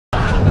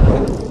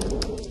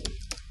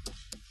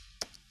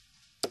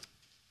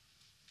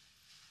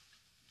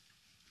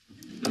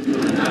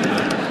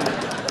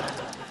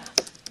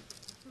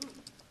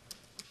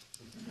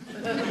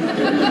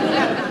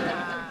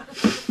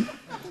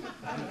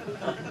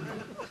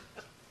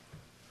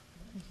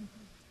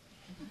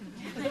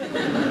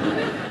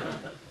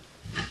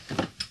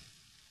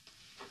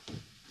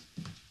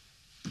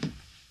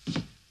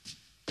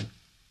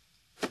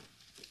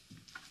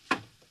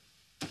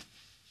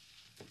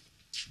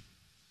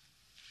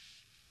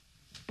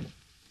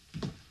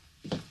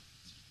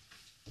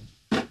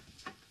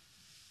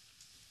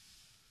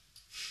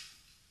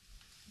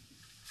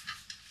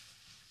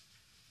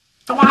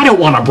Oh, I don't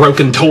want a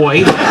broken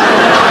toy.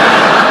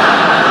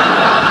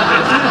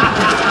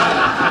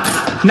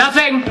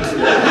 Nothing.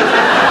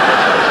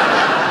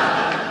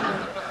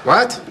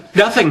 What?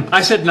 Nothing.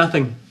 I said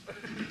nothing.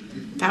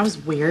 That was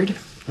weird.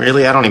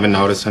 Really? I don't even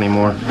notice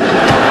anymore.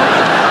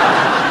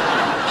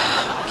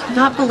 I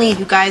cannot believe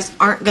you guys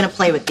aren't going to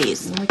play with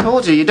these. I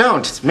told you, you don't.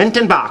 It's mint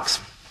in box.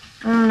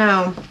 I don't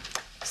know. I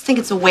just think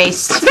it's a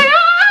waste.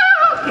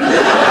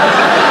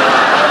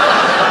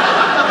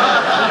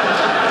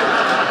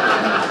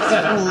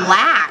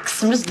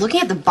 Relax. I'm just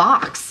looking at the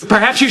box.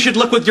 Perhaps you should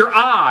look with your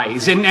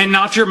eyes and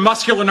not your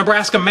muscular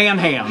Nebraska man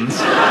hands.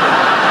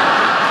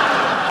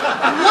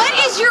 What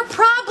is your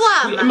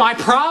problem? My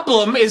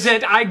problem is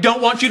that I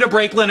don't want you to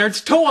break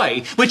Leonard's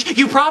toy, which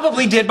you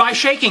probably did by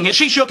shaking it.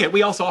 She shook it.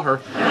 We all saw her.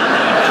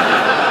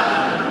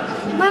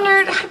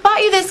 Leonard, I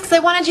bought you this because I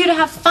wanted you to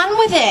have fun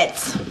with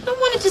it. I don't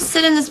want it to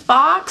sit in this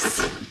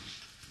box.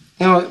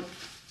 You know,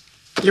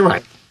 you're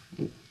right.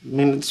 I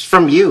mean, it's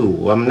from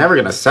you. I'm never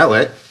gonna sell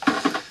it.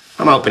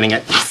 I'm opening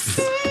it.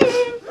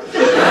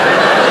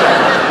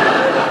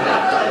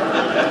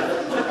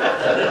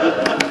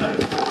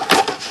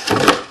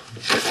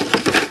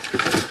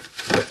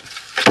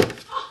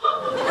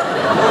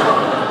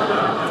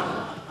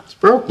 It's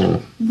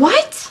broken.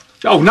 What?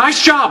 Oh,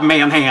 nice job,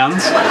 man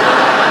hands.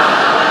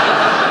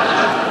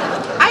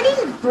 I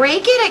didn't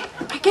break it.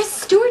 I guess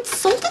Stuart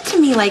sold it to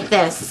me like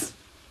this.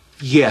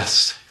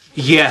 Yes.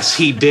 Yes,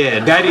 he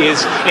did. That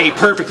is a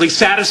perfectly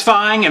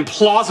satisfying and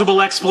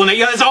plausible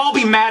explanation. Let's all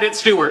be mad at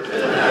Stuart. You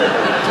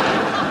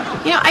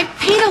know, I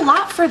paid a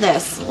lot for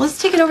this.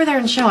 Let's take it over there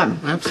and show him.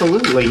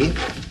 Absolutely.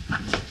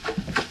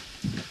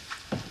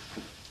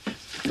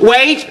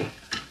 Wait!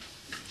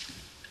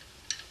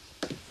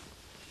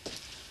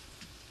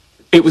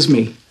 It was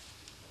me.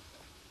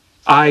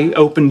 I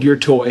opened your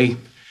toy,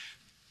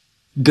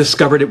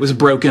 discovered it was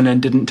broken,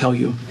 and didn't tell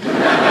you.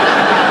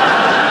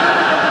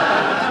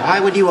 Why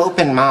would you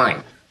open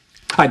mine?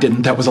 I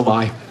didn't. That was a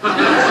lie.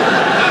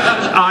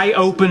 I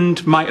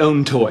opened my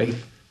own toy,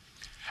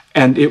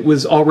 and it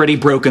was already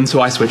broken,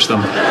 so I switched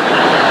them.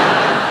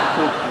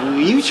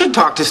 You should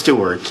talk to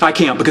Stuart. I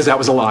can't because that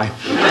was a lie.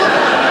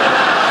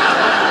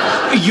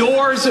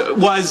 Yours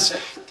was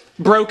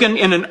broken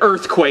in an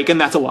earthquake,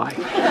 and that's a lie.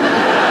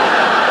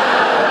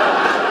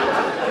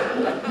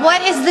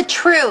 What is the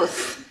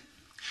truth?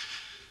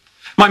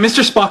 My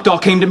Mr. Spock doll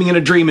came to me in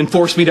a dream and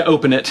forced me to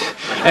open it.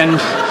 And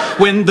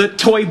when the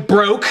toy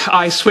broke,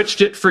 I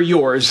switched it for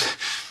yours.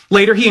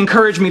 Later, he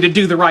encouraged me to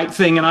do the right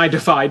thing, and I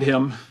defied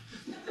him.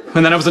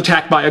 And then I was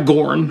attacked by a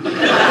Gorn.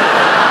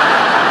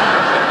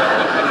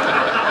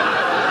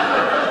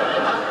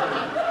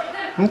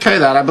 Okay,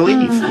 that I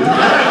believe.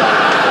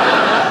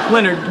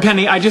 Leonard,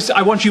 Penny,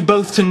 I want you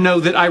both to know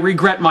that I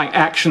regret my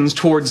actions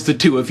towards the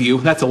two of you.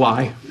 That's a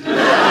lie.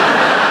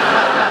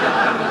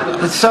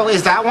 So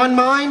is that one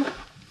mine?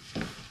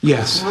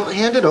 Yes. Well,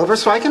 hand it over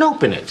so I can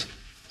open it.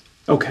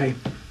 Okay.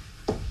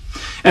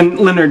 And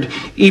Leonard,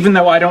 even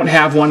though I don't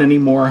have one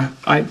anymore,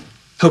 I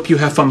hope you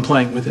have fun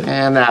playing with it.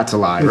 And that's a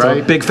lie, It's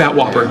right? a big fat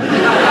whopper.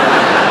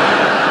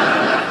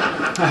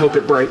 I hope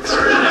it breaks.